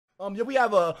Yeah, we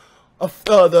have I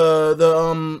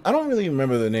don't really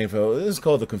remember the name for it. This is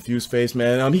called the Confused Face,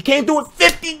 man. He came through with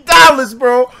 $50,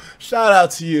 bro. Shout out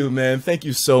to you, man. Thank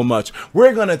you so much.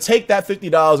 We're gonna take that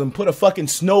 $50 and put a fucking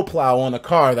snowplow on a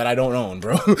car that I don't own,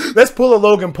 bro. Let's pull a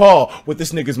Logan Paul with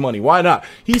this nigga's money. Why not?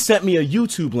 He sent me a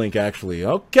YouTube link, actually.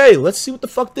 Okay, let's see what the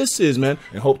fuck this is, man.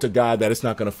 And hope to God that it's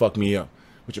not gonna fuck me up,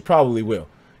 which it probably will.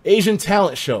 Asian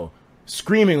talent show.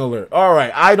 Screaming alert. All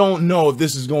right, I don't know if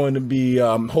this is going to be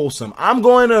wholesome. I'm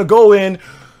going to go in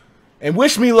and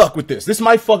wish me luck with this. This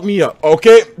might fuck me up,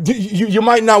 okay? You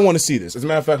might not want to see this. As a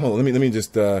matter of fact, hold on. Let me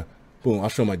just, boom, I'll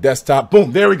show my desktop.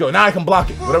 Boom, there we go. Now I can block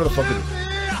it. Whatever the fuck it is.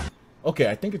 Okay,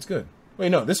 I think it's good. Wait,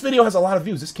 no, this video has a lot of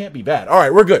views. This can't be bad. All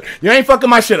right, we're good. You ain't fucking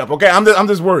my shit up, okay? I'm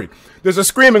just worried. There's a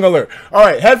screaming alert. All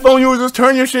right, headphone users,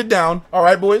 turn your shit down. All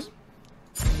right, boys.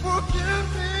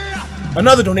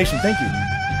 Another donation, thank you.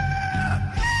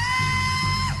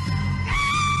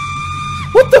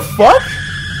 What the fuck?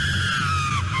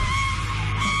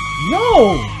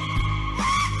 No.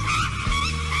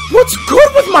 What's good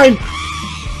with my...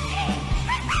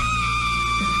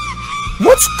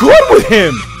 What's good with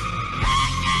him?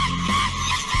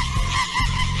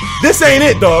 This ain't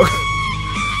it, dog.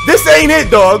 This ain't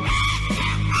it, dog.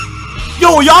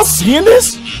 Yo, y'all seeing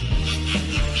this?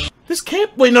 This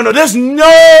can't... Wait, no. There's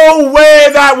no way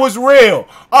that was real.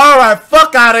 Alright,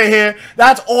 fuck out of here.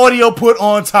 That's audio put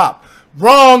on top.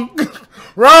 Wrong.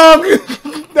 Wrong.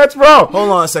 That's wrong. Hold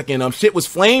on a second. Shit was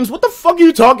flames? What the fuck are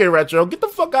you talking, Retro? Get the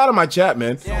fuck out of my chat,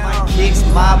 man. So my kicks,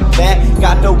 my back,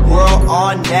 got the world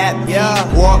on that.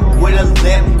 Yeah. Walk with a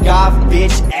limp, got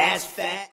bitch ass fat.